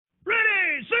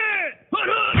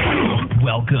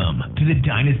Welcome to the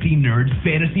Dynasty Nerds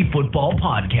Fantasy Football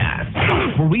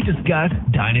Podcast, where we discuss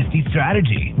Dynasty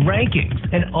strategy, rankings,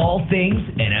 and all things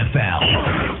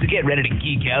NFL. So get ready to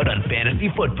geek out on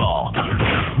fantasy football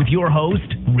with your host,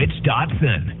 Rich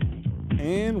Dotson.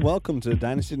 And welcome to the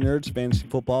Dynasty Nerds Fantasy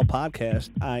Football Podcast.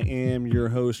 I am your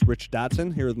host, Rich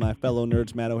Dotson, here with my fellow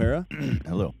nerds, Matt O'Hara.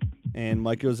 Hello. And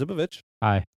Mike Yozipovich.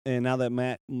 Hi. And now that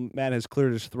Matt has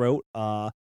cleared his throat,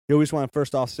 we always want to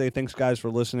first off say thanks, guys, for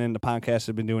listening. The podcast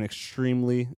has been doing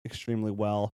extremely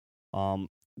well.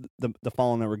 The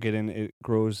following that we're getting, it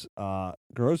grows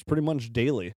pretty much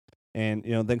daily. And,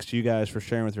 thanks to you guys for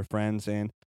sharing with your friends.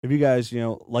 And if you guys,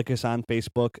 like us on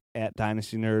Facebook at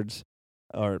Dynasty Nerds,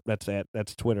 or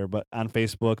that's Twitter, but on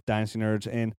Facebook, Dynasty Nerds.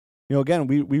 And, again,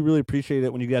 we really appreciate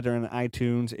it when you get there on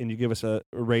iTunes and you give us a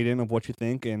rating of what you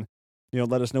think and,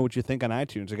 let us know what you think on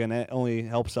iTunes. Again, that only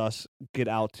helps us get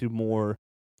out to more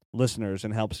listeners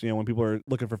and helps, when people are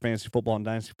looking for fantasy football, and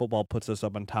Dynasty Football puts us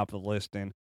up on top of the list.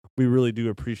 And we really do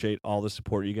appreciate all the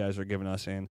support you guys are giving us.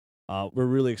 And we're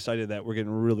really excited that we're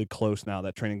getting really close now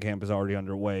that training camp is already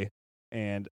underway.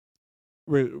 And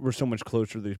we're so much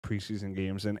closer to these preseason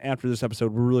games. And after this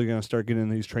episode, we're really going to start getting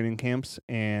into these training camps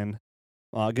and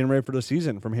getting ready for the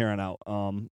season from here on out.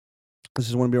 This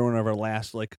is going to be one of our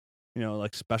last,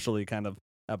 specialty kind of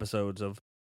episodes of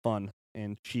fun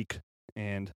and cheek.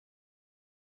 And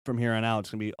from here on out,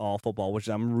 it's going to be all football, which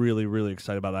I'm really, really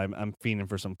excited about. I'm fiending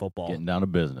for some football. Getting down to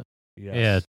business. Yes.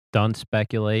 Yeah, done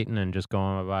speculating and just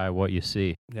going by what you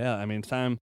see. Yeah, I mean, it's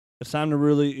time to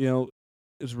really,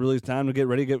 it's really time to get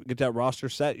ready, get that roster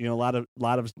set. A lot of,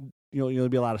 there'll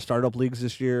be a lot of startup leagues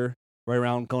this year, right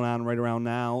around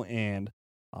now, and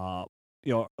a lot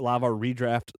of our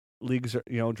redraft leagues,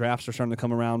 drafts are starting to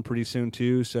come around pretty soon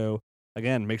too. So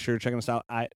again, make sure you're checking us out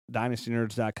at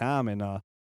dynastynerds.com, and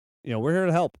we're here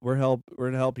to help. We're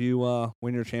to help you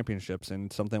win your championships, and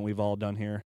it's something we've all done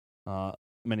here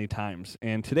many times.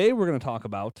 And today we're going to talk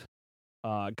about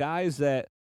backups,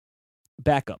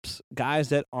 guys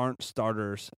that aren't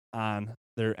starters on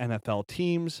their NFL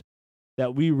teams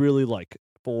that we really like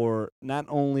for not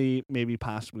only maybe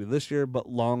possibly this year, but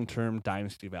long-term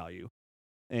dynasty value.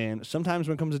 And sometimes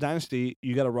when it comes to dynasty,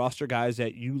 you got to roster guys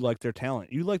that you like their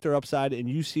talent, you like their upside, and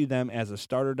you see them as a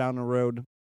starter down the road.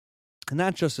 And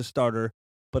not just a starter,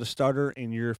 but a starter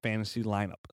in your fantasy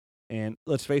lineup. And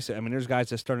let's face it, I mean, there's guys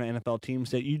that start on NFL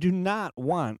teams that you do not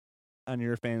want on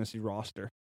your fantasy roster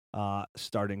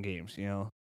starting games.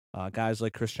 Guys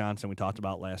like Chris Johnson we talked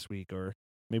about last week, or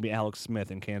maybe Alex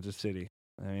Smith in Kansas City.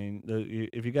 I mean,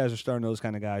 if you guys are starting those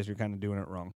kind of guys, you're kind of doing it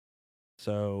wrong.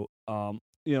 So, and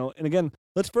again,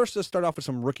 let's first just start off with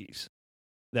some rookies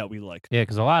that we like. Yeah,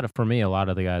 because a lot of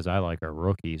the guys I like are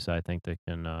rookies. I think they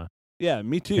can. Yeah,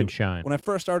 me too. Can shine. When I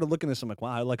first started looking at this, I'm like,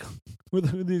 wow, I like who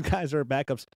these guys are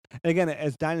backups. And again,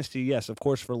 as dynasty, yes, of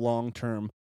course, for long-term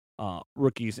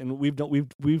rookies, and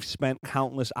we've spent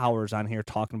countless hours on here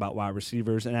talking about wide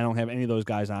receivers, and I don't have any of those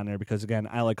guys on there because again,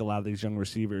 I like a lot of these young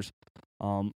receivers.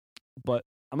 But I'm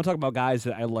gonna talk about guys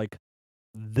that I like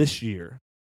this year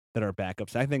that are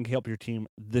backups. I think help your team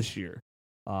this year.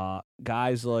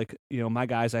 Guys like my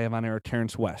guys I have on there are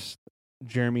Terrence West,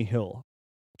 Jeremy Hill,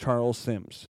 Charles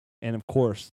Sims. And, of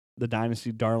course, the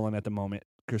dynasty darling at the moment,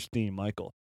 Christine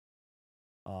Michael.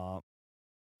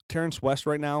 Terrence West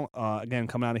right now, again,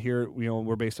 coming out of here,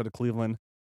 we're based out of Cleveland.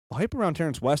 The hype around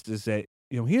Terrence West is that,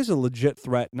 he is a legit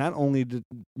threat, not only to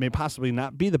may possibly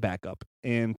not be the backup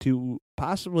and to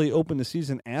possibly open the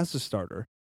season as the starter.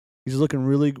 He's looking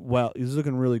really well. He's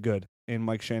looking really good in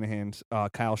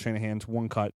Kyle Shanahan's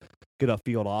one-cut,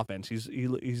 get-up-field offense.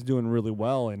 He's doing really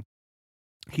well, and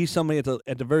he's somebody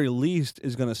at the very least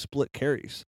is going to split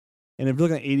carries. And if you're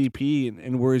looking at ADP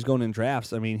and where he's going in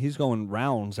drafts, I mean, he's going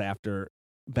rounds after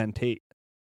Ben Tate.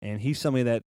 And he's somebody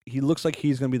that he looks like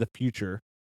he's going to be the future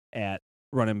at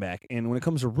running back. And when it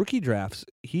comes to rookie drafts,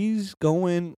 he's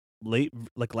going late,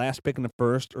 like last pick in the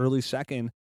first, early second.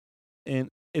 And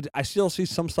I still see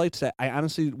some sites that I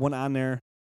honestly went on there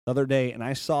the other day and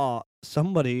I saw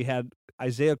somebody had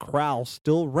Isaiah Crowell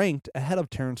still ranked ahead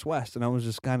of Terrence West. And I was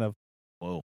just kind of,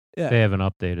 whoa. Yeah. They haven't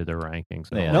updated their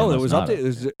rankings. No, it was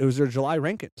updated. It was their July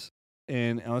rankings,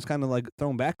 and I was kind of like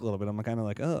thrown back a little bit. I'm kind of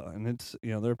like, oh, and it's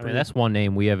they're. I mean, that's one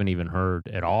name we haven't even heard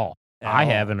at all. I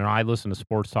haven't, and I listen to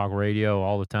sports talk radio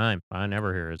all the time. I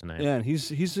never hear his name. Yeah, and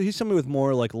he's somebody with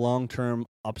more like long term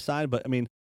upside. But I mean,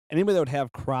 anybody that would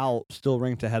have Crowell still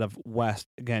ranked ahead of West,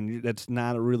 again, that's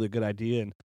not a really good idea.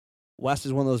 And West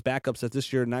is one of those backups that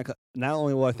this year not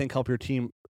only will I think help your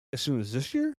team as soon as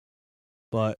this year,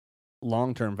 but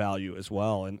long-term value as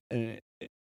well. And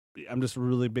I'm just a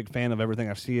really big fan of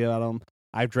everything I've seen out of him.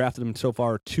 I've drafted him so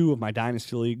far 2 of my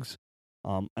dynasty leagues.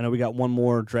 I know we got one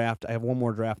more draft. I have one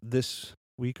more draft this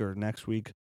week or next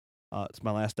week. It's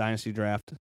my last Dynasty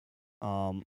draft.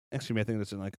 Actually, I think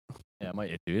that's in like. Yeah,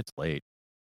 it's late.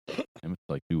 It's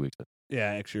like 2 weeks. Yeah,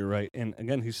 actually, you're right. And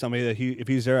again, he's somebody that if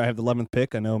he's there, I have the 11th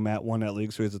pick. I know Matt won that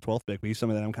league, so he has the 12th pick. But he's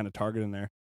somebody that I'm kind of targeting there.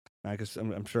 Because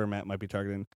I'm sure Matt might be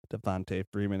targeting Devontae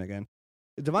Freeman again.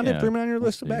 Is Devontae Freeman on your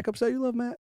list of backups that you love,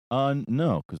 Matt?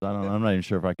 No, because I'm not even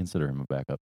sure if I consider him a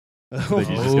backup. I think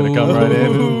he's just gonna come right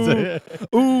in and say,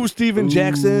 "Ooh, Steven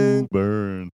Jackson,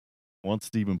 burn." Once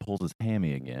Steven pulls his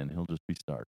hammy again, he'll just be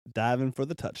starting. Diving for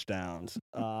the touchdowns.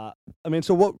 So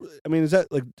what? Is that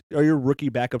like? Are your rookie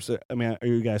backups? Are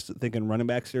you guys thinking running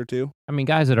backs here too?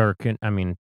 Guys that are,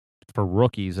 for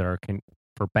rookies that are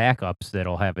for backups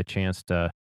that'll have a chance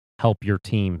to help your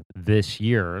team this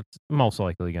year, it's most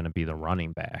likely going to be the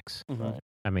running backs. Mm-hmm. Right.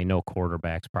 No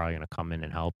quarterback's probably going to come in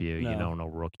and help you. No. No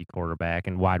rookie quarterback,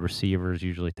 and wide receivers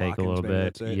usually take a little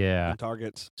bit. Yeah, and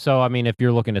targets. So if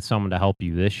you're looking at someone to help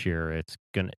you this year,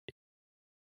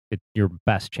 your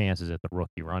best chances at the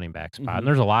rookie running back spot. Mm-hmm. And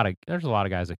there's a lot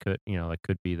of guys that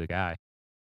could be the guy.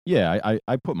 Yeah,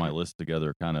 I put my list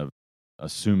together kind of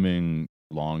assuming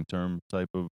long-term type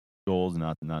of goals,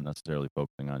 not necessarily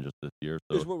focusing on just this year.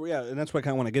 So and that's what I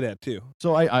kind of want to get at too.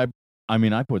 So I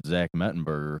put Zach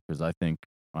Mettenberger because I think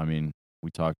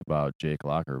we talked about Jake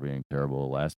Locker being terrible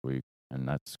last week, and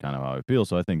that's kind of how I feel.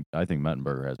 So I think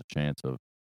Mettenberger has a chance of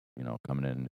coming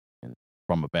in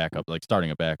from a backup, like starting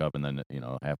a backup, and then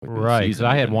halfway through the season. Because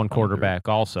I had one quarterback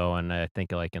also, and I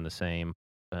think like in the same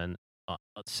as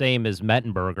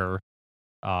Mettenberger,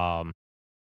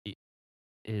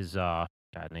 is God,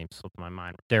 name slipped my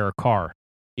mind. Derek Carr,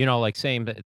 same,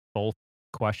 both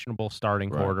questionable starting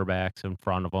quarterbacks in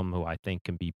front of them who I think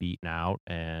can be beaten out,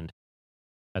 and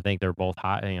I think they're both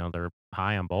high. They're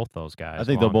high on both those guys. I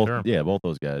think they'll both. Yeah, both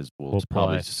those guys will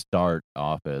probably play. Start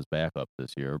off as backup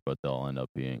this year, but they'll end up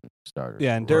being starters.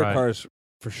 Yeah, and Derek Carr is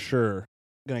for sure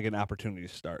going to get an opportunity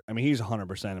to start. He's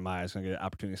 100% in my eyes going to get an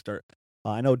opportunity to start.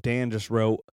 I know Dan just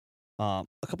wrote a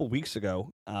couple weeks ago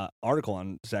article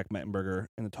on Zach Mettenberger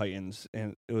and the Titans,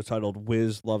 and it was titled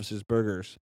 "Wiz Loves His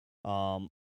Burgers," and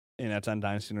that's on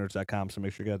dynastynerds.com. So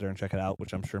make sure you get out there and check it out,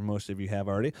 which I'm sure most of you have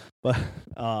already. But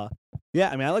I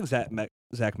like Zach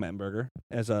Mettenberger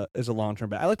as a long-term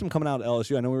back. I liked him coming out at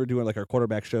LSU. I know we were doing like our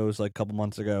quarterback shows like a couple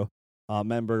months ago.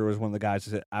 Mettenberger was one of the guys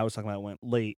that I was talking about went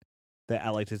late that I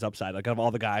liked his upside. Like, of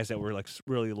all the guys that were like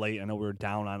really late, I know we were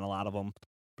down on a lot of them.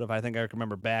 But if I think I can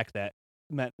remember back that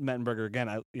Mettenberger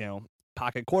again,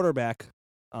 pocket quarterback.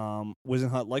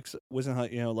 Wisenhunt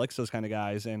likes those kind of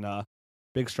guys, and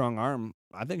big strong arm.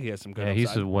 I think he has some good. Yeah, upside.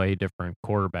 he's a way different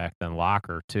quarterback than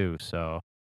Locker too. So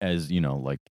as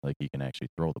like he can actually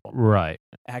throw the ball right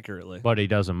accurately, but he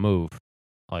doesn't move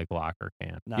like Locker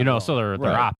can. Not so they're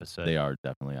opposite. They are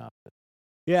definitely opposite.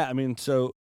 Yeah,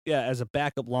 as a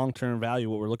backup long-term value,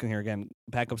 what we're looking here again,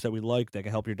 backups that we like that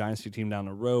can help your dynasty team down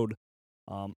the road.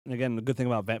 And again, the good thing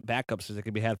about backups is they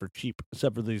can be had for cheap,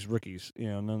 except for these rookies.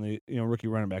 None of the rookie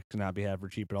running backs cannot be had for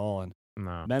cheap at all. And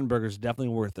Mettenberger's definitely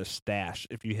worth a stash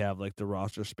if you have like the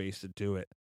roster space to do it.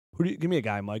 Give me a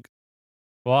guy, Mike?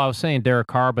 Well, I was saying Derek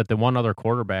Carr, but the one other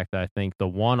quarterback that I think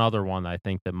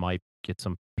that might get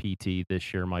some PT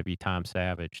this year might be Tom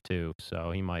Savage too.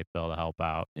 So he might be able to help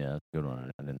out. Yeah, that's a good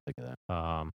one. I didn't think of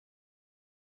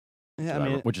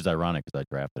that. Which is ironic because I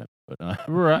drafted him. But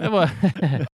right. Well,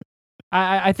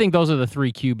 I think those are the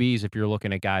three QBs. If you're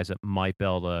looking at guys that might be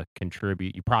able to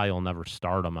contribute, you probably will never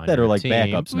start them on that your are like team.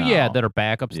 backups now. Yeah, that are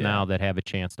backups now that have a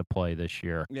chance to play this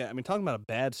year. Yeah, talking about a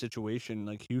bad situation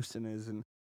like Houston is, and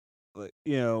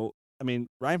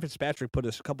Ryan Fitzpatrick put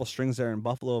a couple strings there in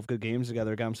Buffalo of good games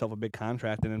together, got himself a big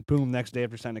contract, and then boom, next day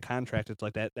after signing a contract, it's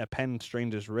like that pen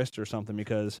strained his wrist or something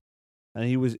because, and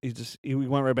he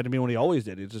went right back to being what he always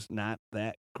did. He's just not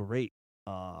that great.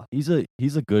 He's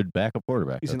a good backup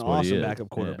quarterback. He's an awesome backup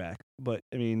quarterback. Yeah. But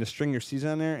to string your season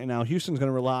on there, and now Houston's going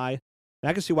to rely. And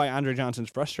I can see why Andre Johnson's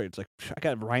frustrated. It's like I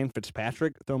got Ryan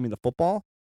Fitzpatrick throwing me the football,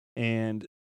 and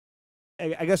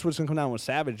I guess what's going to come down with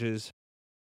Savage is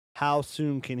how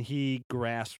soon can he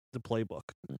grasp the playbook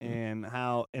and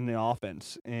how in the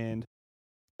offense. And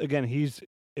again,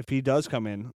 if he does come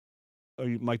in, or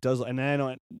Mike does, and I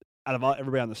know out of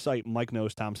everybody on the site, Mike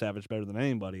knows Tom Savage better than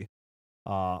anybody.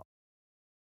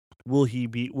 Will he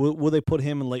be? Will they put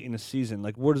him in late in the season?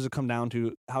 Like, where does it come down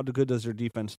to? How good does their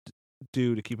defense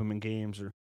do to keep him in games? Or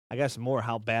I guess more,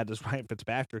 how bad does Ryan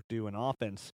Fitzpatrick do in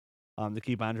offense to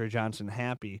keep Andre Johnson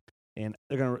happy? And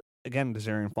they're gonna does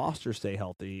Arian Foster stay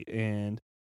healthy? And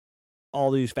all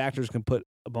these factors can put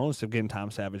a bonus of getting Tom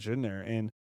Savage in there.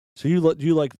 And so you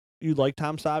like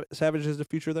Tom Savage as the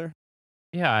future there?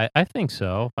 Yeah, I think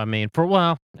so. I mean,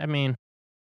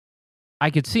 I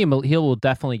could see him. He will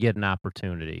definitely get an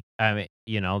opportunity. I mean,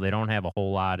 they don't have a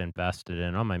whole lot invested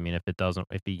in him. I mean,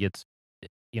 if he gets,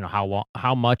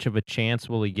 how much of a chance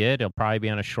will he get? He'll probably be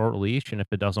on a short leash, and if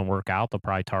it doesn't work out, they'll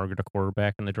probably target a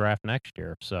quarterback in the draft next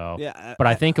year. So, Yeah, but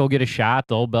I think he'll get a shot.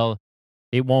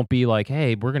 It won't be like,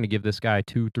 hey, we're going to give this guy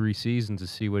 2-3 seasons to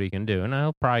see what he can do, and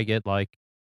he'll probably get like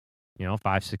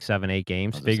 5, 6, 7, 8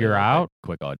 games, I was gonna say, figure like, out. a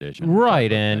quick audition, type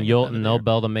Right, of and thing, and then they'll they're-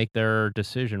 be able to make their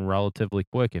decision relatively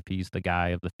quick if he's the guy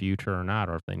of the future or not,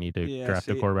 or if they need to Yeah, draft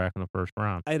a see, quarterback in the first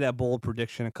round. I had that bold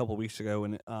prediction a couple weeks ago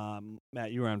when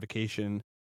Matt, you were on vacation.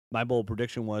 My bold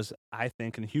prediction was I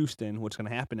think in Houston, what's going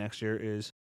to happen next year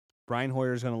is Brian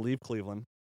Hoyer is going to leave Cleveland,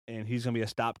 and he's going to be a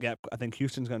stopgap. I think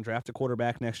Houston's going to draft a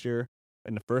quarterback next year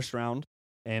in the first round,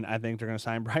 and I think they're going to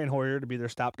sign Brian Hoyer to be their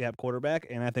stopgap quarterback,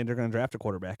 and I think they're going to draft a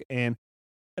quarterback. And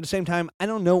at the same time, I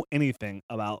don't know anything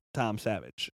about Tom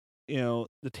Savage. The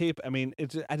tape. I mean,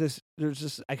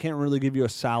 I can't really give you a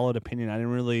solid opinion. I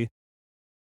didn't really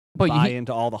But buy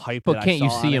into all the hype but that I can't saw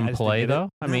you on see it. him I just didn't play get it. though?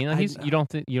 I Nah, mean,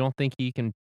 you don't think he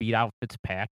can beat out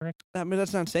Fitzpatrick? I mean,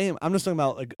 that's not saying. I'm just talking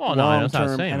about like Well, no, that's not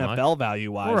long-term saying much. NFL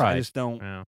value wise. I Right. just don't.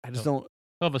 Yeah. I just So don't.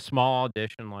 he'll have a small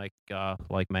audition like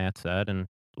Matt said, and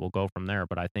we'll go from there.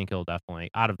 But I think he'll definitely,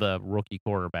 out of the rookie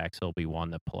quarterbacks, he'll be one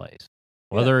that plays.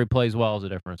 Whether he plays well is a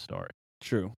different story.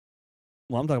 True.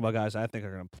 Well, I'm talking about guys I think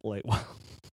are going to play well.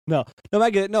 No,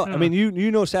 I get it. No, I Yeah. mean you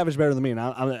know Savage better than me, and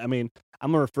I mean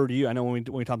I'm gonna refer to you. I know when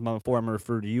we talked about it before, I'm gonna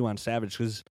refer to you on Savage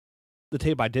because the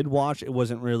tape I did watch, it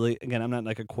wasn't really. Again, I'm not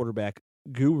like a quarterback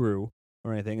guru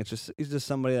or anything. He's just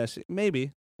somebody that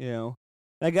maybe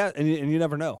I got, and you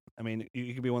never know. I mean,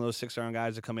 you could be one of those 6-round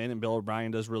guys that come in, and Bill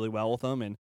O'Brien does really well with them,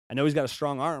 and I know he's got a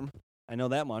strong arm. I know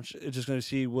that much. It's just going to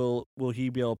see will he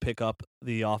be able to pick up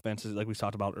the offenses like we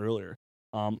talked about earlier.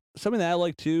 Something that I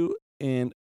like too,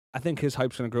 and I think his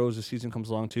hype's going to grow as the season comes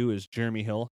along too, is Jeremy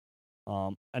Hill.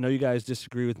 I know you guys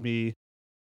disagree with me.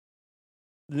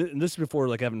 This is before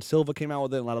like Evan Silva came out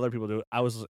with it, and a lot of other people do it. I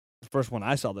was the first one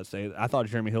I saw that say I thought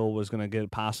Jeremy Hill was going to get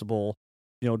possible,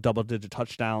 double-digit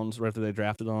touchdowns right after they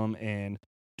drafted him and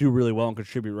do really well and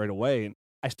contribute right away. And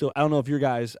I don't know if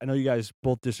I know you guys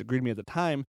both disagreed with me at the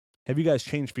time. Have you guys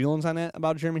changed feelings on that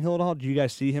about Jeremy Hill at all? Do you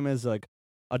guys see him as like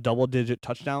a double-digit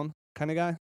touchdown kind of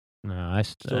guy? No, I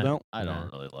Still don't. I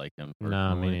don't really like him. No, me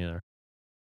personally, neither.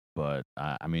 But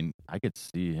I mean, I could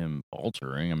see him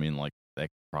altering. I mean, like that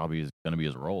probably is going to be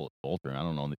his role, altering. I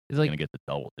don't know if he's like- going to get the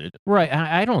double digit. Right.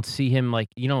 I don't see him like,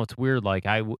 it's weird. Like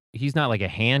he's not like a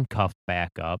handcuffed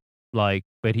backup. Like,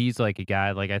 but he's like a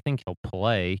guy. Like I think he'll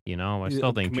play. I He's still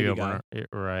a think committee Gio guy. Bernard.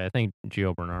 Right. I think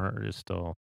Gio Bernard is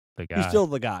still the guy. He's still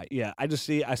the guy. Yeah, I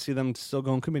see them still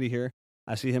going committee here.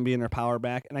 I see him being their power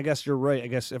back, and I guess you're right. I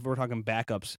guess if we're talking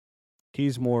backups,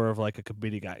 he's more of like a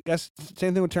committee guy. I guess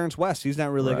same thing with Terrence West. He's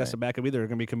not really, I guess, Right. a backup either. They're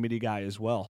going to be a committee guy as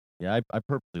well. Yeah, I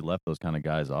purposely left those kind of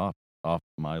guys off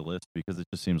my list because it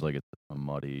just seems like it's a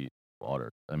muddy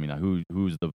water. I mean,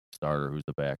 who's the starter, who's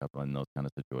the backup in those kind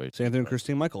of situations? Same thing with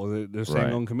Christine Michael. They're saying Right.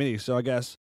 going committee. So I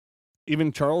guess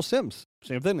even Charles Sims,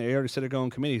 same thing. They already said they're going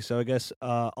committee. So I guess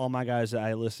all my guys that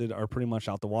I listed are pretty much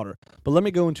out the water. But let me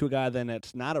go into a guy then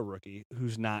that's not a rookie, who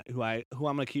I'm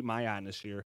going to keep my eye on this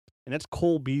year, and that's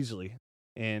Cole Beasley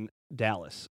in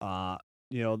Dallas.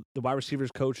 The wide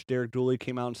receivers coach Derek Dooley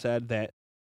came out and said that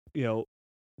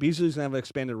Beasley's gonna have an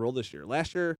expanded role this year.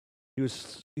 Last year he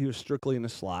was strictly in the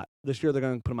slot. This year they're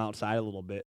gonna put him outside a little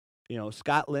bit.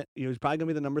 Scott Lynn, he's probably gonna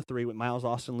be the number 3 with Miles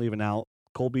Austin leaving out.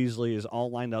 Cole Beasley is all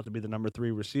lined up to be the number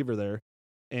 3 receiver there.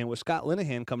 And with Scott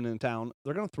Linehan coming into town,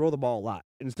 they're going to throw the ball a lot.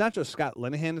 And it's not just Scott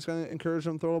Linehan that's going to encourage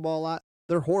them to throw the ball a lot.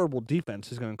 Their horrible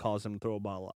defense is going to cause them to throw the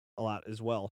ball a lot as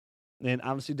well. And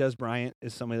obviously Des Bryant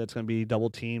is somebody that's going to be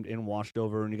double-teamed and washed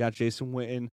over. And you got Jason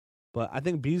Witten. But I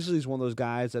think Beasley's one of those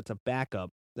guys that's a backup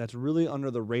that's really under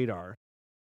the radar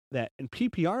that in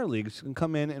PPR leagues can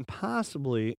come in and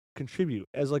possibly contribute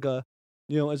as like a,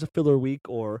 as a filler week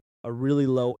or a really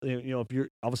low, if you're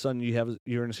all of a sudden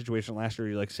you're in a situation last year,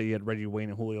 you like say you had Reggie Wayne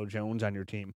and Julio Jones on your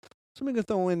team, somebody can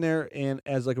throw in there and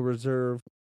as like a reserve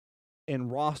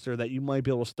and roster that you might be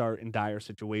able to start in dire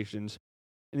situations.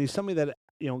 And he's somebody that,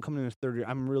 coming in his third year,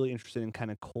 I'm really interested in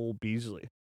kind of Cole Beasley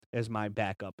as my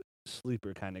backup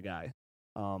sleeper kind of guy.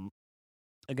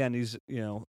 Again, he's, I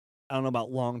don't know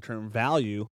about long-term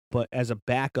value, but as a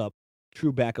backup,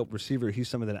 true backup receiver, he's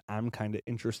somebody that I'm kind of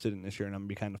interested in this year and I'm going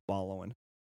to be kind of following.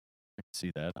 I can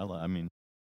see that. I mean,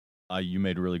 you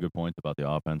made a really good point about the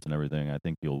offense and everything. I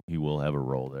think he will have a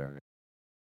role there.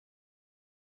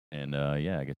 And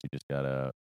yeah, I guess you just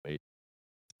gotta wait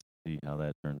to see how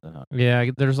that turns out.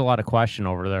 Yeah, there's a lot of question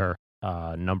over there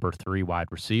number 3 wide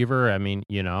receiver. I mean,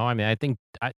 I think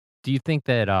do you think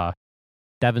that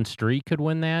Devin Street could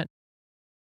win that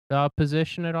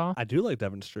position at all? I do like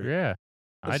Devin Street. Yeah,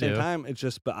 At the I same do. time, it's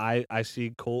just, but I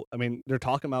see Cole. I mean, they're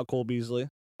talking about Cole Beasley,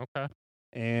 Okay.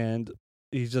 and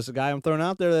he's just a guy I'm throwing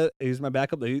out there. That he's my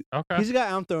backup. Okay. He's a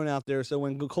guy I'm throwing out there. So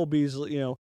when Cole Beasley,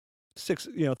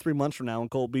 3 months from now, when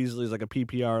Cole Beasley is like a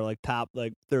PPR like top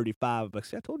like 35, but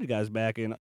see, I told you guys back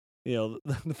in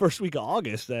the first week of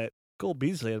August that Cole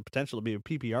Beasley had potential to be a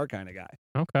PPR kind of guy.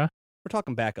 Okay. We're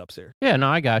talking backups here. Yeah, no,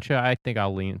 I got you. I think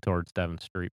I'll lean towards Devin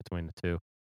Street between the two.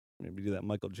 Maybe do that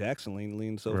Michael Jackson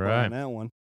lean so far Right. on that one.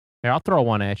 Hey, I'll throw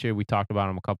one at you. We talked about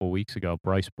him a couple weeks ago.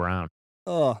 Bryce Brown.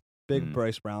 Oh, big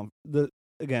Bryce Brown.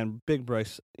 Big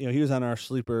Bryce. He was on our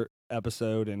sleeper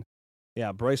episode, and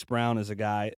yeah, Bryce Brown is a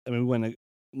guy. I mean,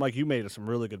 Mike, you made some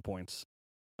really good points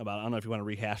about. I don't know if you want to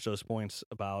rehash those points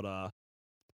about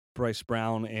Bryce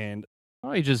Brown and.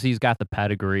 Oh, he's got the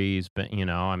pedigree. He's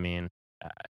been,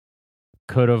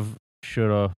 could have,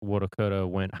 should have, would have, could have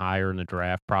went higher in the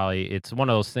draft. Probably, it's one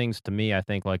of those things to me. I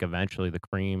think like eventually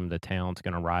the talent's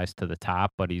going to rise to the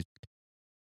top, but he's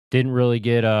didn't really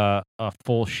get a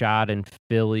full shot in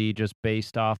Philly just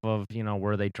based off of,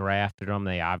 where they drafted him.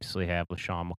 They obviously have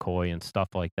LaShawn McCoy and stuff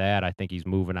like that. I think he's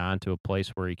moving on to a place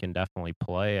where he can definitely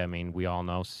play. I mean, we all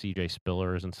know CJ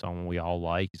Spiller isn't someone we all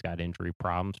like. He's got injury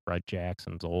problems. Fred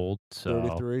Jackson's old. So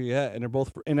 33, yeah. And they're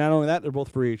both, and not only that, they're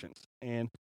both free agents. And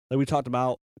like we talked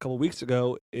about a couple of weeks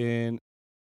ago, you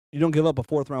don't give up a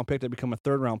 4th-round pick to become a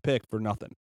 3rd-round pick for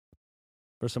nothing.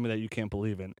 For somebody that you can't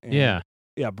believe in. And yeah.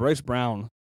 Yeah, Bryce Brown,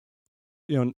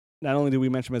 not only do we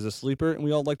mention him as a sleeper, and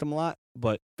we all liked him a lot,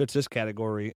 but fits this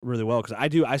category really well because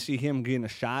I see him getting a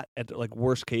shot at the, like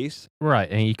worst case. Right,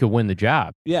 and he could win the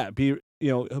job. Yeah,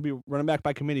 he'll be running back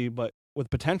by committee, but with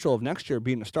potential of next year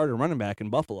being a starter running back in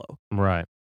Buffalo. Right.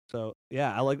 So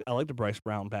yeah, I like the Bryce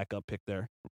Brown backup pick there.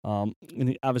 And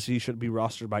obviously he should be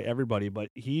rostered by everybody, but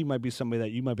he might be somebody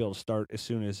that you might be able to start as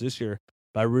soon as this year.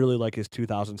 But I really like his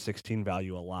 2016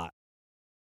 value a lot.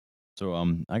 So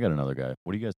I got another guy.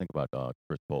 What do you guys think about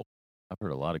Chris Polk? I've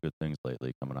heard a lot of good things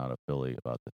lately coming out of Philly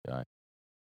about this guy,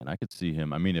 and I could see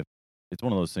him. I mean, if it's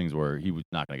one of those things where he was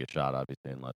not going to get shot,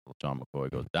 obviously, unless LaShawn McCoy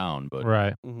goes down. But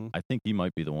right. I think he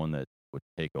might be the one that would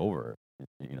take over.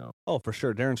 Oh, for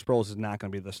sure. Darren Sproles is not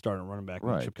going to be the starting running back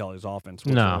in Chip Kelly's offense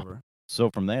No. whatsoever.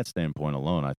 So from that standpoint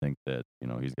alone, I think that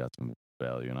he's got some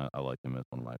value, and I like him as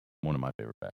one of my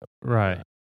favorite backups. Right.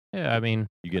 Yeah, I mean,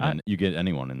 you get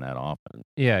anyone in that offense.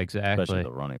 Yeah, exactly. Especially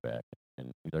the running back, and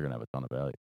they're going to have a ton of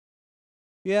value.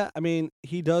 Yeah, I mean,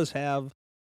 he does have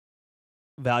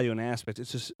value in aspects.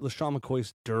 It's just LaShawn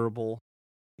McCoy's durable.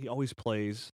 He always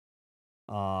plays.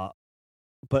 But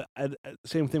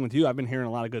same thing with you. I've been hearing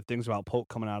a lot of good things about Polk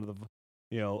coming out of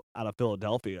out of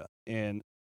Philadelphia. And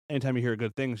anytime you hear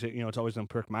good things, it's always gonna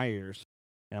perk my ears.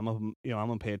 And I'm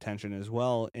gonna pay attention as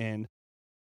well. And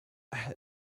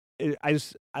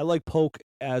I like Polk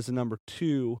as a number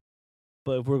 2.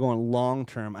 But if we're going long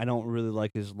term, I don't really like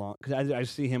his because I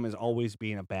see him as always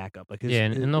being a backup. Like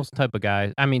and those type of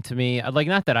guys. I mean, to me, like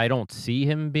not that I don't see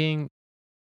him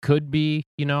could be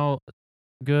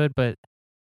good, but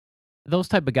those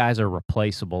type of guys are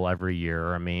replaceable every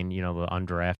year. I mean, the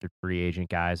undrafted free agent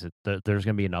guys. There's going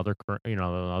to be another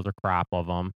crop of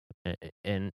them,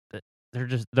 and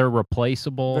they're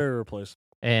replaceable. Very replaceable.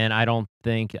 And I don't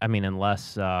think. I mean,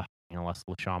 unless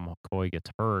LaShawn McCoy gets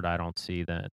hurt, I don't see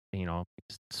that.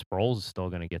 Sproles is still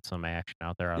going to get some action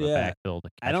out there out of the backfield to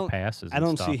catch passes. I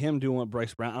don't stuff. see him doing what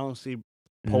Bryce Brown. I don't see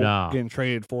Polk getting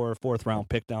traded for a 4th-round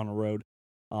pick down the road.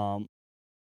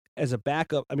 As a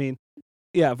backup, I mean,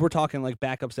 yeah, if we're talking like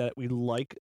backups that we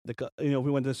like, if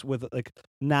we went this with like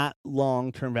not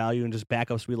long-term value and just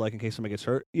backups we like in case somebody gets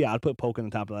hurt, yeah, I'd put Polk in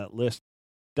the top of that list.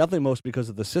 Definitely most because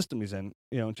of the system he's in,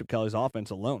 Chip Kelly's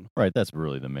offense alone. Right, that's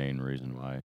really the main reason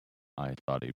why I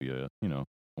thought he'd be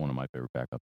one of my favorite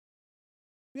backups.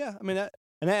 Yeah, I mean, that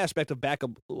aspect of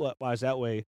backup wise that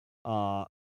way, really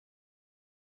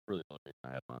the reason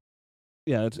I had mine.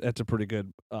 Yeah, that's a pretty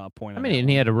good point. I mean, and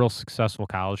he had a real successful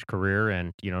college career,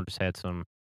 and just had some,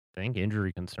 I think,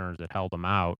 injury concerns that held him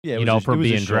out. Yeah, for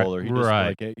being shoulder. He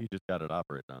right. He just got it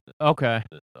operated on. Okay.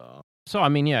 So I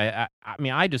mean, yeah,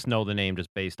 I just know the name just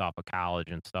based off of college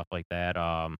and stuff like that.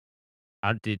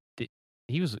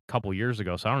 He was a couple years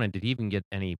ago, so I don't know. Did he even get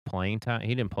any playing time?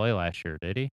 He didn't play last year,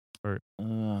 did he? Or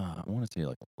I want to say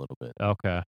like a little bit.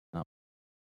 Okay. No.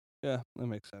 Yeah, that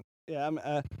makes sense. Yeah,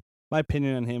 my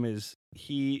opinion on him is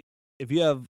he's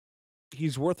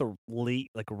worth a late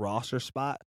like roster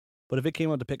spot. But if it came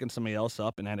up to picking somebody else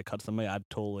up and I had to cut somebody, I'd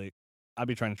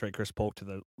be trying to trade Chris Polk to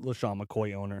the LaShawn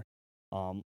McCoy owner.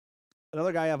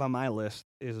 Another guy I have on my list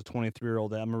is a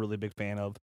 23-year-old that I'm a really big fan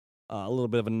of. A little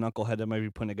bit of a knucklehead that might be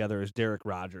putting together is Derek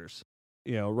Rogers.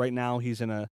 Right now he's in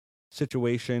a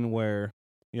situation where,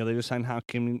 they just signed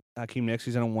Hakeem Nicks.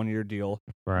 He's on a 1-year deal.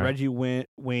 Right. Reggie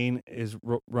Wayne is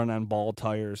run on ball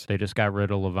tires. They just got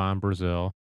rid of Levon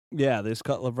Brazil. Yeah, they just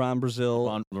cut LeVon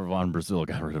Brazil. LeVon Brazil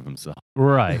got rid of himself.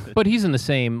 Right. But he's in the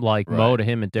same mode of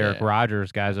him and Derek Yeah.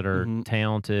 Rogers, guys that are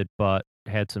talented but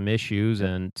had some issues,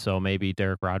 and so maybe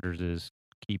Derek Rogers is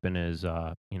keeping his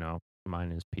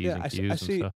mind his P's and Q's and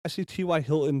stuff. I see T.Y.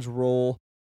 Hilton's role.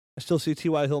 I still see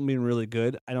T.Y. Hilton being really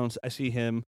good. I see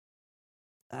him.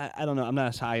 I don't know. I'm not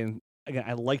as high in. Again,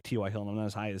 I like T.Y. Hilton. I'm not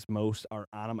as high as most are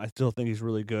on him. I still think he's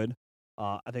really good.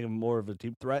 I think I'm more of a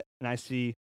deep threat, and I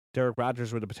see Derek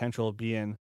Rogers with the potential of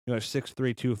being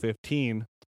 6'3", 215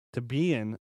 to be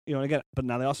in. Again, but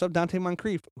now they also have Dante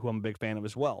Moncrief, who I'm a big fan of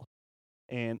as well.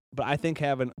 But I think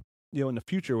having in the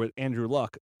future with Andrew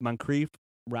Luck, Moncrief,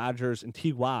 Rogers, and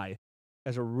T.Y.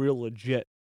 as a real legit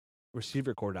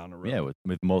receiver core down the road. Yeah,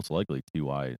 with most likely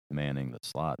T.Y. manning the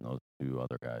slot and those two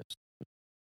other guys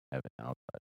having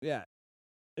outside. Yeah,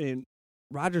 and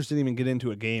Rogers didn't even get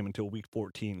into a game until week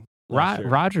 14.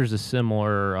 Rogers is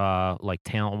similar,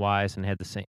 talent-wise, and had the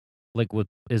same, with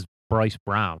is Bryce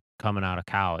Brown coming out of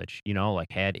college.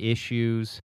 Had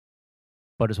issues,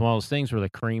 but it's one of those things where the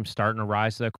cream's starting to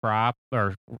rise to the crop,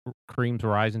 or cream's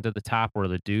rising to the top, where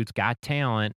the dude's got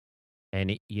talent,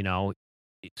 and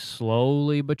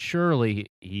slowly but surely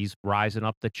he's rising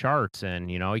up the charts, and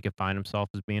he could find himself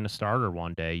as being a starter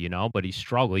one day. But he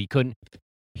struggled.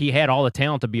 He had all the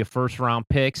talent to be a first-round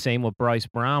pick. Same with Bryce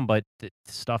Brown, but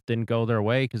stuff didn't go their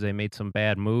way because they made some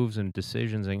bad moves and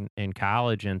decisions in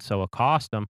college, and so it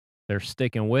cost them. They're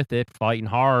sticking with it, fighting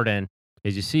hard, and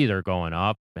as you see, they're going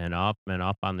up and up and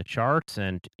up on the charts,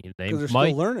 and they they're might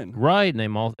still learning, right?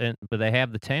 And but they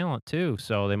have the talent too,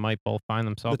 so they might both find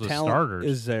themselves as starters.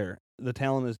 Is there? The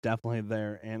talent is definitely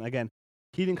there, and again,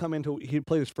 he didn't come into. He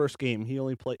played his first game. He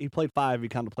played 5. He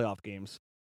counted playoff games.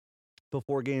 The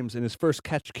 4 games, and his first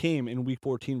catch came in week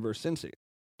 14 versus Cincy.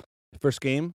 First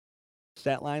game,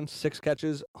 stat line: 6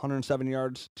 catches, 107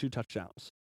 yards, 2 touchdowns.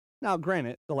 Now,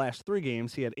 granted, the last 3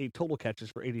 games he had 8 total catches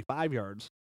for 85 yards,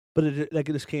 but that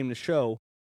just came to show,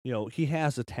 he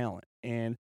has the talent.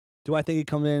 And do I think he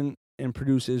come in and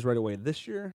produces right away this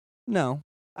year? No.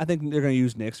 I think they're going to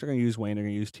use Nicks, they're going to use Wayne, they're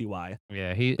going to use T.Y.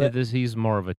 Yeah, he's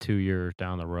more of a 2-year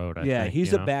down the road. I think,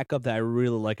 he's a backup that I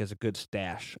really like as a good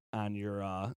stash on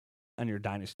your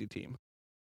Dynasty team.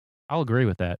 I'll agree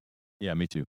with that. Yeah, me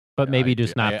too. But maybe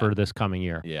just not for this coming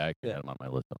year. Yeah, I had him on my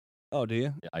list. Oh, do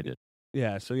you? Yeah, I did.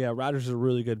 Yeah, so Rodgers is a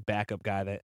really good backup guy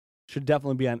that should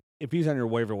definitely be on. If he's on your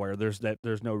waiver wire, there's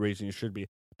no reason he should be.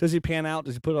 Does he pan out?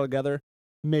 Does he put it all together?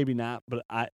 Maybe not. But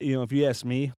if you ask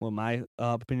me, what my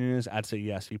opinion is, I'd say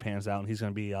yes. He pans out, and he's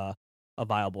going to be a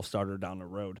viable starter down the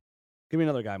road. Give me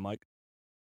another guy, Mike.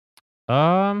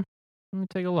 Let me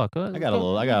take a look. I got a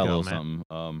little something.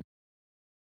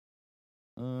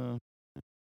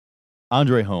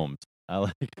 Andre Holmes. I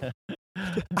like.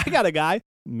 I got a guy.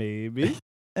 Maybe.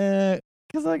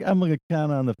 Because I'm kind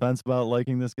of on the fence about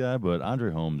liking this guy, but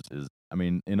Andre Holmes is. I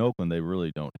mean, in Oakland, they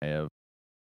really don't have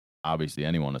obviously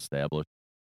anyone established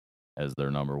as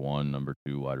their number 1, number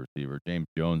 2 wide receiver. James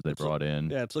Jones they brought in.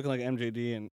 Yeah, it's looking like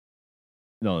MJD and.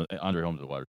 No, Andre Holmes is a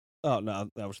wide receiver. Oh no,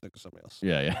 I was thinking somebody else.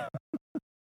 Yeah.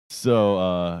 So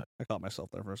I caught myself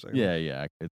there for a second. Yeah.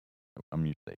 I'm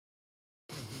used to it.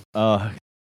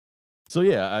 So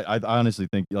yeah, I honestly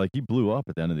think he blew up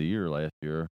at the end of the year last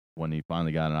year when he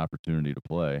finally got an opportunity to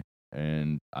play,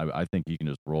 and I think he can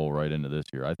just roll right into this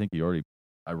year. I think he already.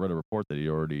 I read a report that he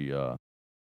already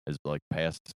has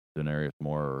passed Denarius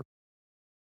Moore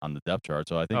on the depth chart,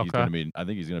 so I think he's going to be. I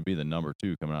think he's going to be the number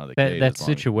 2 coming out of the gate. That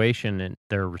situation and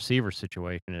their receiver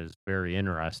situation is very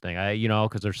interesting.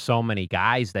 Because there's so many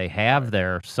guys they have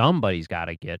there. Somebody's got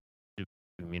to get.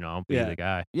 Be the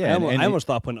guy. Yeah, I almost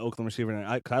thought putting Oakland receiver in.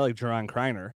 I like Jerron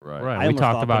Kreiner. Right. We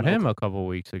talked about him a couple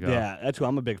weeks ago. Yeah, that's who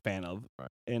I'm a big fan of. Right.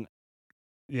 And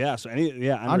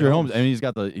Andre Holmes. I mean, he's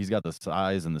got the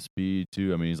size and the speed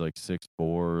too. I mean, he's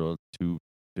 6'4",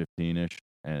 215-ish,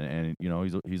 and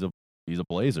he's a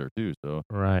blazer too. So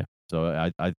right.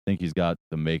 So I think he's got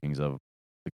the makings of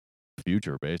the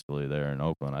future basically there in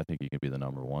Oakland. I think he could be the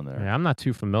number 1 there. Yeah, I'm not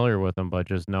too familiar with him, but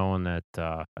just knowing that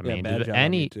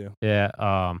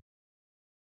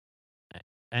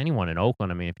anyone in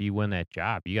Oakland, I mean, if you win that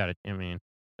job, you got to. I mean,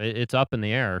 it's up in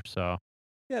the air. So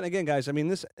yeah, and again, guys, I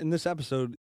mean, in this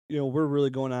episode, we're really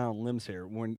going out on limbs here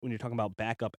when you're talking about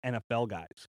backup NFL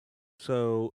guys.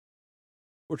 So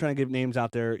we're trying to give names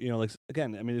out there.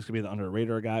 Again, I mean, this could be the under the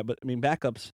radar guy, but I mean,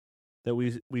 backups. that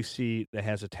we see that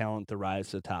has a talent to rise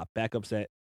to the top. Backups that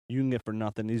you can get for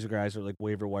nothing. These guys are like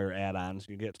waiver wire add-ons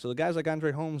you get. So the guys like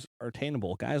Andre Holmes are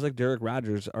attainable. Guys like Derek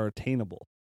Rogers are attainable.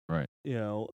 Right.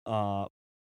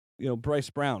 Bryce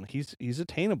Brown, he's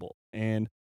attainable. And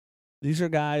these are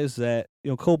guys that,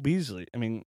 Cole Beasley. I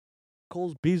mean,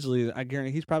 Cole Beasley, I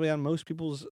guarantee he's probably on most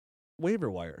people's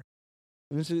waiver wire.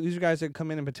 And these are guys that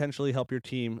come in and potentially help your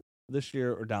team this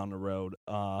year or down the road.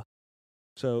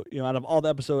 So, out of all the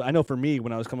episodes, I know for me,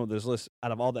 when I was coming up with this list,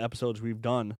 out of all the episodes we've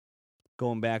done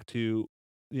going back to,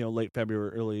 late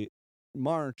February, early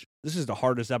March, this is the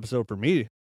hardest episode for me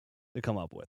to come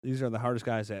up with. These are the hardest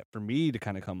guys for me to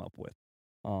kind of come up with.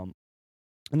 And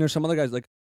there's some other guys, like,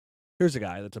 here's a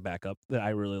guy that's a backup that I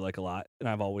really like a lot, and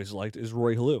I've always liked, is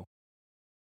Roy Halou.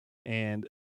 And,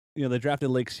 they drafted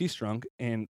Lake Seastrunk,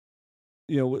 and,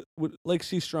 with Lake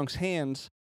Seastrunk's hands,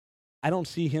 I don't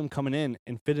see him coming in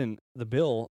and fitting the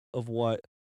bill of what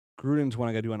Gruden's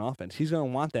want to do on offense. He's going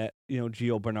to want that,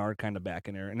 Gio Bernard kind of back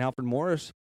in there. And Alfred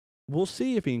Morris, we'll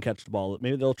see if he can catch the ball.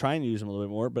 Maybe they'll try and use him a little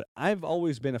bit more. But I've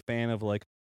always been a fan of, like,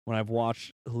 when I've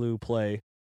watched Halou play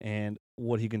and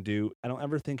what he can do, I don't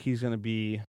ever think he's going to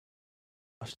be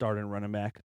a starting running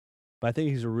back. But I think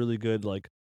he's a really good, like,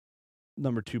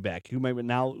 number 2 back who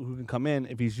can come in,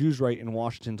 if he's used right in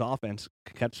Washington's offense,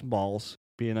 catch some balls,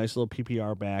 be a nice little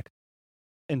PPR back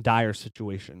in dire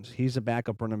situations. He's a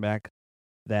backup running back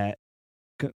that,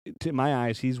 to my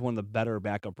eyes, he's one of the better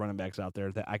backup running backs out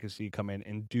there that I can see come in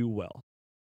and do well.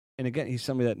 And again, he's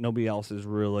somebody that nobody else is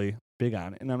really big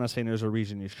on. And I'm not saying there's a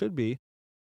reason you should be,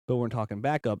 but we're talking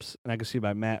backups, and I can see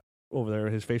by Matt over there,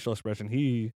 his facial expression,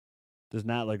 he does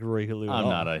not like Roy Halou. I'm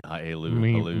not a Halou.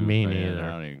 Me fan. neither. I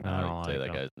don't even say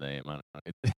that guy's name.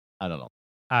 I don't know.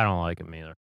 I don't like him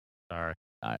either. Sorry.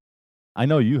 I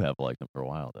know you have liked him for a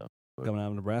while though. Coming out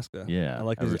of Nebraska. Yeah.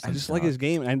 I just like his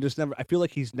game. I feel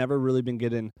like he's never really been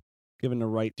given the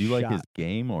right Do you shot. like his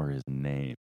game or his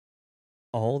name?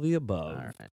 All the above. All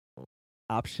right.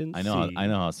 Option I know C.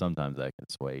 how sometimes that can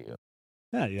sway you.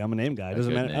 Yeah, I'm a name guy. It That's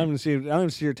doesn't a matter. good I don't even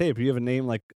see your tape. You have a name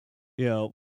like,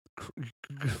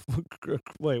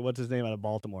 wait, what's his name out of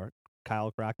Baltimore?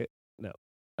 Kyle Crockett? No.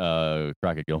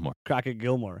 Crockett Gilmore. Crockett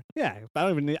Gilmore. Yeah, I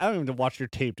don't even watch your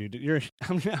tape, dude.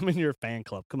 I'm in your fan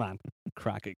club. Come on.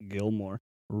 Crockett Gilmore.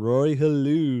 Roy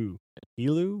Halou.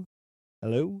 Hello?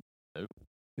 Hello?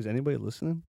 Is anybody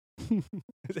listening?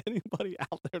 Is anybody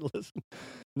out there listening?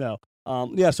 No.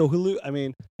 So Halou, I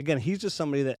mean, again, he's just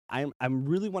somebody that I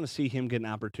really want to see him get an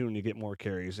opportunity to get more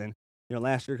carries. And,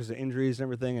 last year because of injuries and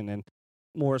everything, and then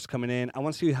Morris coming in, I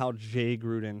want to see how Jay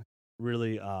Gruden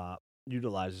really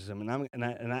utilizes him.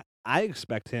 And I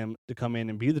expect him to come in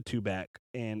and be the 2 back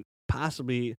and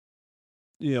possibly,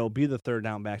 be the 3rd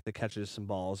down back that catches some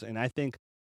balls. And I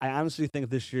honestly think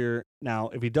this year, now,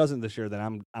 if he doesn't this year,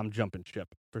 then I'm jumping ship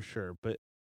for sure. But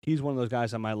he's one of those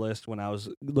guys on my list when I was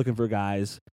looking for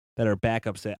guys that are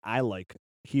backups that I like.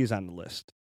 He's on the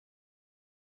list.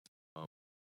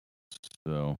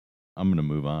 So I'm going to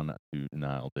move on to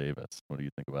Niall Davis. What do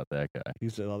you think about that guy?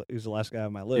 He's the last guy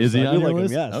on my list. Is he I on do your like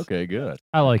list? him, yes. Okay, good.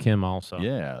 I like him also.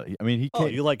 Yeah. I mean, he Oh,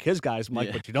 can't. you like his guys, Mike,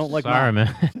 Yeah. but you don't like Sorry,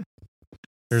 mine. man.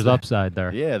 There's upside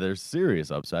there. Yeah, there's serious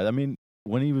upside. I mean,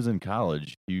 when he was in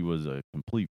college, he was a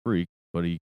complete freak, but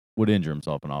he would injure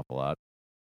himself an awful lot.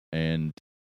 And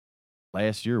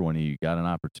last year, when he got an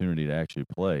opportunity to actually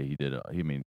play, he did.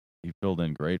 He filled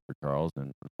in great for Charles,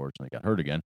 and unfortunately got hurt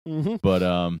again. Mm-hmm. But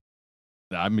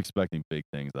I'm expecting big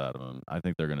things out of him. I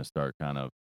think they're going to start kind of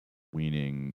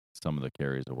weaning some of the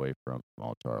carries away from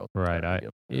Jamal Charles. Right. I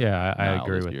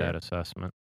agree with that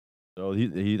assessment. So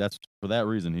he that's for that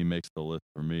reason he makes the list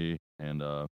for me. And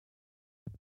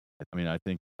I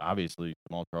think obviously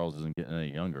Jamal Charles isn't getting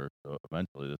any younger, so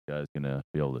eventually this guy's going to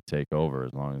be able to take over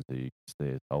as long as he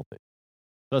stays healthy.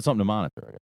 So that's something to monitor,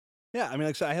 I guess. Yeah, I mean,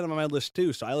 like I said, I had him on my list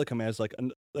too, so I like him as like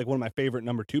one of my favorite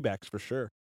number 2 backs for sure.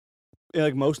 Yeah,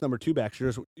 like most number 2 backs,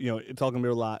 you're just, it's all gonna be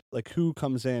a lot like who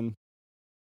comes in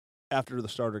after the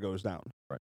starter goes down.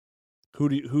 Right.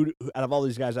 Who out of all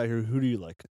these guys out here, who do you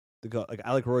like to go? Like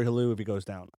I like Roy Halou if he goes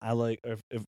down. I like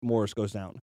if Morris goes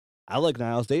down. I like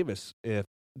Niles Davis if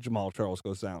Jamal Charles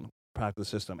goes down. Practice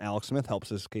system. Alex Smith helps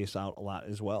his case out a lot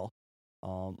as well.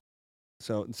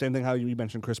 So same thing how you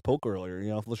mentioned Chris Polk earlier.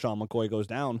 If LaShawn McCoy goes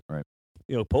down, right?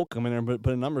 Polk come in there and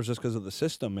put in numbers just because of the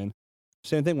system. And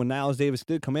same thing when Niles Davis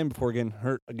did come in before getting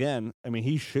hurt again. I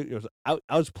mean, I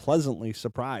was pleasantly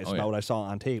surprised by what I saw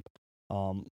on tape.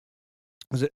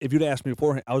 If you'd asked me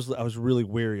before, I was really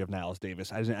wary of Niles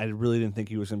Davis. I really didn't think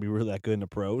he was going to be really that good in the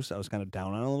pros. I was kind of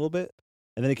down on him a little bit.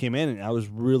 And then he came in, and I was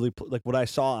really like what I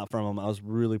saw from him. I was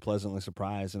really pleasantly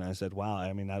surprised, and I said, "Wow!"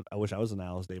 I mean, I wish I was a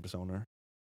Niles Davis owner.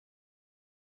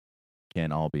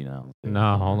 can't all be now.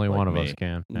 No, only like one of me. us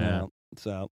can. Yeah. No.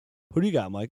 So, who do you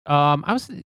got, Mike? I was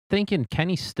thinking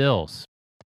Kenny Stills.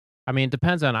 I mean, it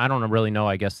depends on. I don't really know.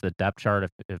 I guess the depth chart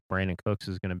if Brandon Cooks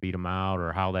is going to beat him out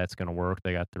or how that's going to work.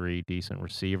 They got 3 decent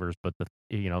receivers, but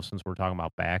since we're talking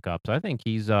about backups, I think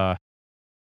he's I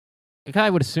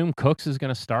would assume Cooks is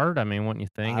going to start. I mean, wouldn't you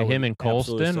think? Him and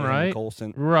Colston, right?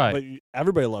 Colston, right. But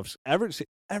everybody loves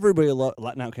everybody. A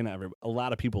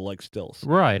lot of people like Stills,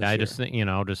 right? I just think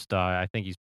I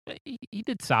think he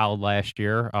did solid last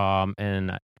year.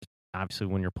 And obviously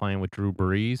when you're playing with Drew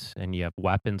Brees and you have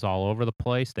weapons all over the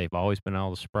place, they've always been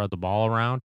able to spread the ball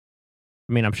around.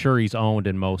 I mean, I'm sure he's owned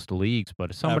in most leagues,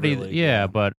 but somebody,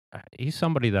 but he's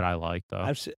somebody that I like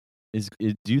though. Do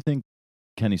you think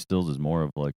Kenny Stills is more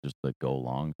of like just the go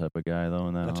long type of guy though?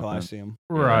 In that that's how I offense? see him.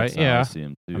 Right? That's how I see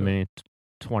him too. I mean,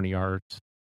 20 yards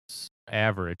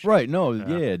average. Right? No,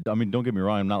 yeah. I mean, don't get me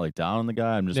wrong. I'm not like down on the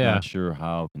guy. I'm just not sure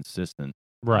how consistent.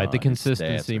 Right. The his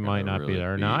consistency stats are might gonna not be really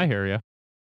there. be. No, I hear you.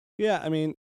 Yeah, I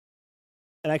mean,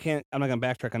 and I'm not going to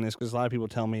backtrack on this because a lot of people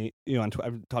tell me,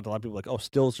 I've talked to a lot of people like, oh,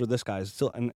 Stills or this guy.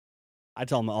 And I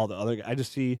tell them all the other guys. I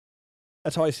just see,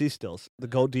 that's how I see Stills. The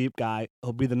go deep guy.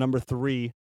 He'll be the number 3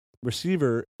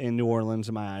 receiver in New Orleans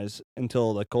in my eyes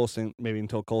until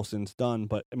Colston's done.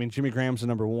 But, I mean, Jimmy Graham's the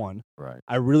number 1. Right.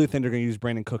 I really think they're going to use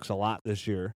Brandon Cooks a lot this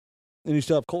year. And you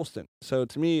still have Colston. So,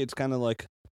 to me, it's kind of like.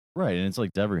 Right, and it's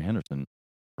like Devery Henderson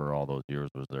for all those years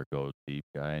was their go deep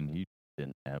guy, and he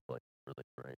didn't have like really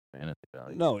great fantasy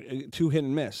value. No, 2 hit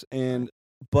and miss.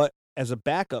 But as a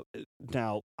backup,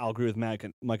 now I'll agree with Mike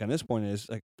on this point is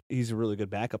like he's a really good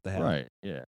backup to have. Right.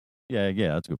 Yeah. Yeah.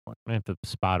 That's a good point. I have the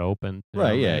spot open.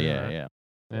 Right. Yeah.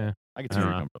 I can see where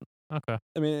you're coming from. Okay.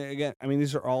 I mean,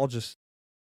 these are all just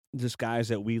guys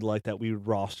that we like that we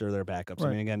roster their backups. Right.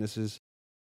 I mean, again, this is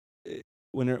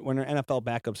when they're NFL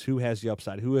backups, who has the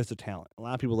upside, who has the talent. A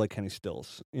lot of people like Kenny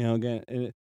Stills.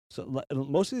 So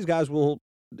most of these guys will,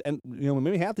 and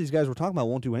maybe half these guys we're talking about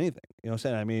won't do anything.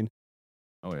 I mean.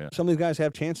 Oh yeah. Some of these guys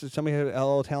have chances. Somebody has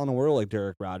all the talent in the world like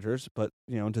Derek Rodgers, but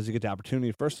does he get the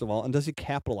opportunity first of all, and does he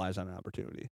capitalize on an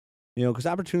opportunity? Because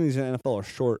opportunities in the NFL are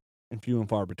short and few and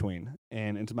far between,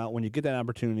 and it's about when you get that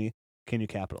opportunity, can you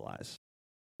capitalize?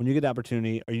 When you get the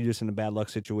opportunity, are you just in a bad luck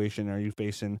situation? Are you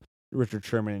facing Richard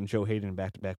Sherman and Joe Hayden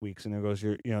back-to-back weeks, and there was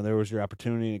your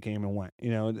opportunity and it came and went.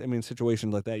 I mean,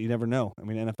 situations like that, you never know. I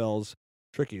mean, NFL's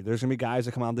tricky. There's gonna be guys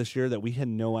that come out this year that we had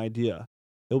no idea.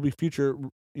 There'll be future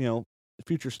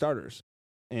starters,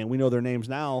 and we know their names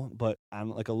now, but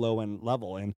on like a low end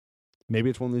level. And maybe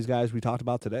it's one of these guys we talked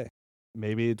about today.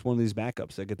 Maybe it's one of these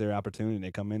backups that get their opportunity and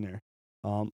they come in there.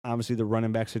 Obviously the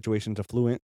running back situation's a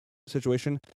fluent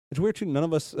situation. It's weird too. None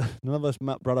of us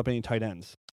brought up any tight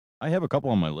ends. I have a couple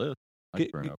on my list.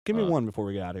 Give me one before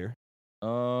we get out of here.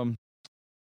 Well,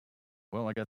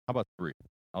 how about 3?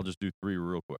 I'll just do 3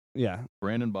 real quick. Yeah.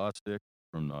 Brandon Bostic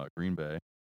from Green Bay,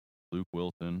 Luke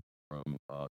Wilson from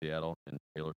Seattle, and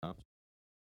Taylor Thompson.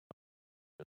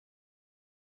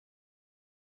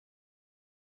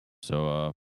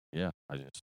 So,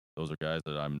 those are guys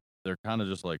that they're kind of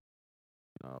just like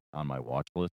on my watch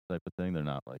list type of thing. They're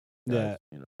not like guys,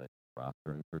 like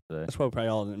rostering per se. That's what we probably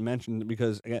all didn't mention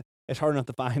because again, it's hard enough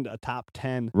to find a top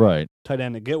 10 tight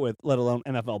end to get with, let alone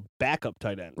NFL backup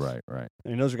tight ends. Right. I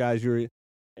mean, those are guys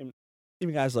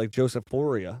even guys like Joseph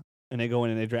Foria, and they go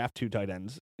in and they draft 2 tight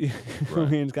ends. Right. I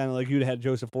mean, it's kind of like you'd had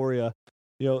Joseph Foria,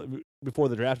 before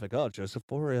the draft, like, oh, Joseph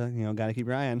Foria, got to keep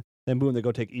your eye on. Then boom, they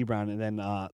go take Ebron, and then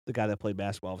the guy that played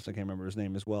basketball, so I can't remember his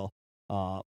name as well,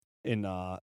 in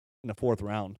the 4th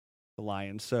round, the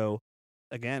Lions. So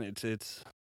again,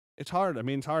 it's hard. I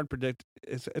mean, it's hard to predict.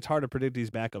 It's hard to predict these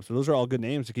backups. So those are all good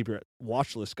names to keep your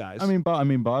watch list guys. I mean,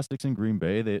 Bostic's in Green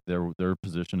Bay. Their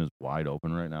position is wide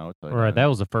open right now. Right, that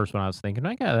was the first one I was thinking.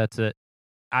 That's it.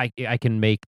 I can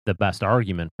make the best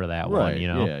argument for that one.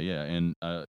 Yeah. And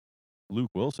Luke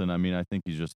Wilson. I mean, I think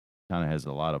he just kind of has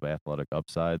a lot of athletic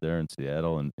upside there in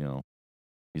Seattle, and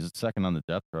he's second on the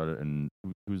depth chart. And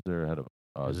who's there ahead of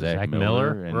Zach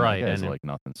Miller? And right, and like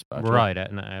nothing special. Right,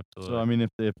 absolutely. So I mean,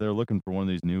 if they're looking for one of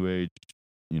these new age,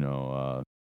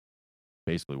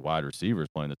 basically wide receivers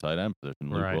playing the tight end position,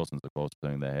 Luke Wilson's the closest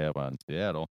thing they have on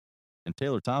Seattle. And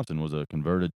Taylor Thompson was a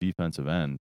converted defensive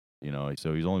end,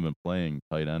 so he's only been playing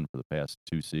tight end for the past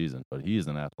 2 seasons, but he is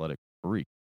an athletic freak.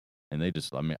 And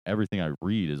everything I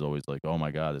read is always like, oh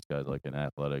my God, this guy's like an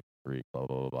athletic freak, blah,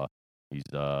 blah, blah, blah. He's,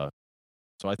 so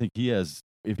I think he has,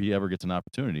 if he ever gets an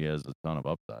opportunity, he has a ton of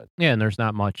upside. Yeah, and there's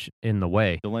not much in the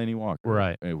way. Delaney Walker.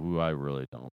 Right. Who I really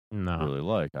don't really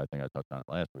like. I think I touched on it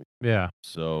last week. Yeah.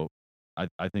 So I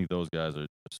think those guys are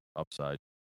just upside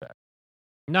back.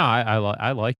 No,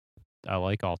 I like I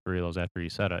like all three of those after you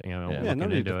said it. no looking need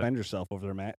to into defend yourself over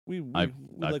there, Matt. I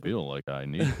feel like I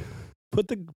need to.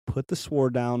 put the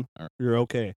sword down. All right. You're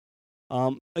okay.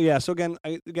 Yeah. So again,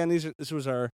 this was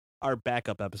our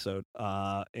backup episode.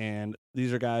 And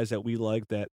these are guys that we like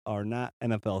that are not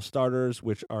NFL starters,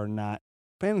 which are not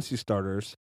fantasy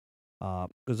starters.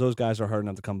 Because those guys are hard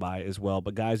enough to come by as well.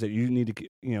 But guys that you need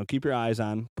to keep your eyes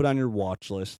on, put on your watch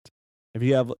list. If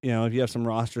you have some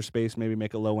roster space, maybe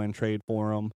make a low end trade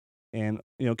for them, and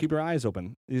keep your eyes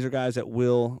open. These are guys that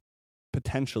will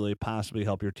potentially, possibly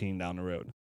help your team down the road.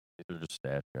 These are just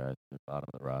stat guys, the bottom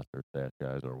of the roster, stat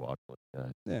guys or watch list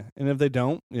guys. Yeah, and if they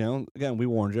don't, again, we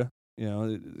warned you.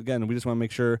 Again, we just want to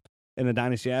make sure in the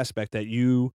dynasty aspect that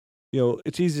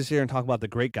it's easy to sit here and talk about the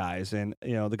great guys and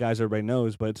the guys everybody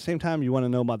knows, but at the same time, you want to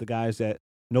know about the guys that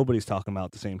nobody's talking about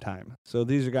at the same time. So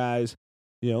these are guys,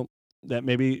 that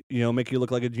maybe make you look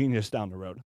like a genius down the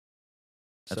road.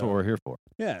 That's what we're here for.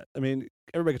 Yeah, I mean,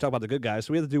 everybody can talk about the good guys,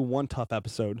 so we had to do one tough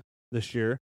episode this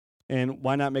year, and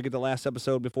why not make it the last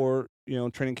episode before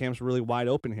training camp's really wide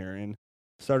open here? And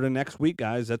starting next week,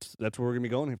 guys, that's where we're gonna be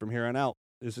going from here on out.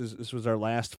 This was our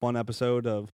last fun episode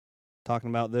of talking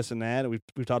about this and that. We've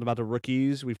talked about the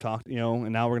rookies. We've talked,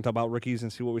 and now we're gonna talk about rookies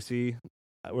and see what we see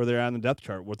where they're at on the depth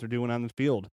chart, what they're doing on the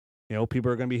field.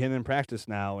 People are gonna be hitting in practice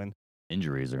now, and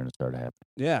injuries are going to start happening.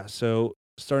 Yeah, so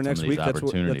starting next week, that's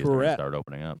where we're at. Start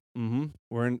opening up. Mm-hmm.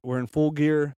 We're in full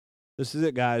gear. This is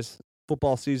it, guys.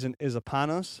 Football season is upon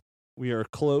us. We are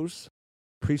close.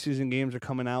 Preseason games are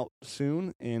coming out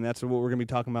soon, and that's what we're going to be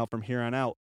talking about from here on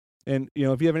out. And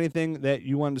if you have anything that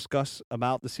you want to discuss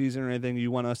about the season or anything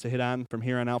you want us to hit on from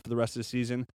here on out for the rest of the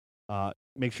season,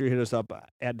 make sure you hit us up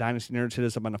at Dynasty Nerds. Hit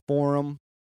us up on the forum.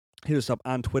 Hit us up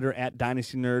on Twitter at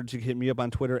Dynasty Nerds. You can hit me up on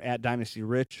Twitter at Dynasty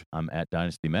Rich. I'm at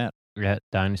Dynasty Matt. At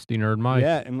Dynasty Nerd Mike.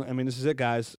 Yeah, and I mean, this is it,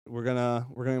 guys. We're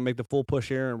gonna make the full push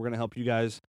here, and we're gonna help you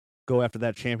guys go after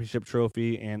that championship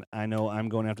trophy. And I know I'm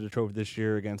going after the trophy this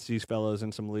year against these fellas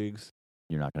in some leagues.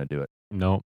 You're not going to do it.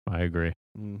 Nope, I agree.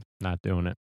 Not doing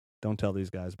it. Don't tell these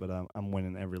guys, but I'm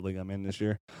winning every league I'm in this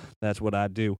year. That's what I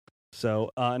do. So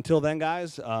until then,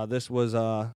 guys, this was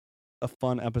a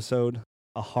fun episode,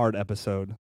 a hard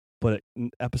episode, but an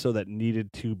episode that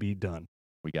needed to be done.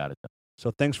 We got it done.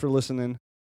 So thanks for listening.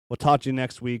 We'll talk to you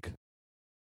next week.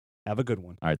 Have a good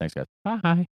one. All right, thanks, guys.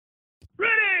 Bye.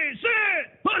 Ready,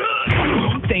 set, put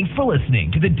up! Thanks for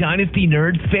listening to the Dynasty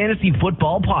Nerds Fantasy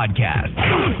Football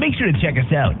Podcast. Make sure to check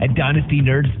us out at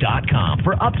dynastynerds.com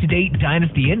for up-to-date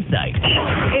Dynasty insight.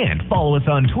 And follow us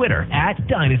on Twitter at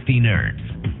Dynasty Nerds.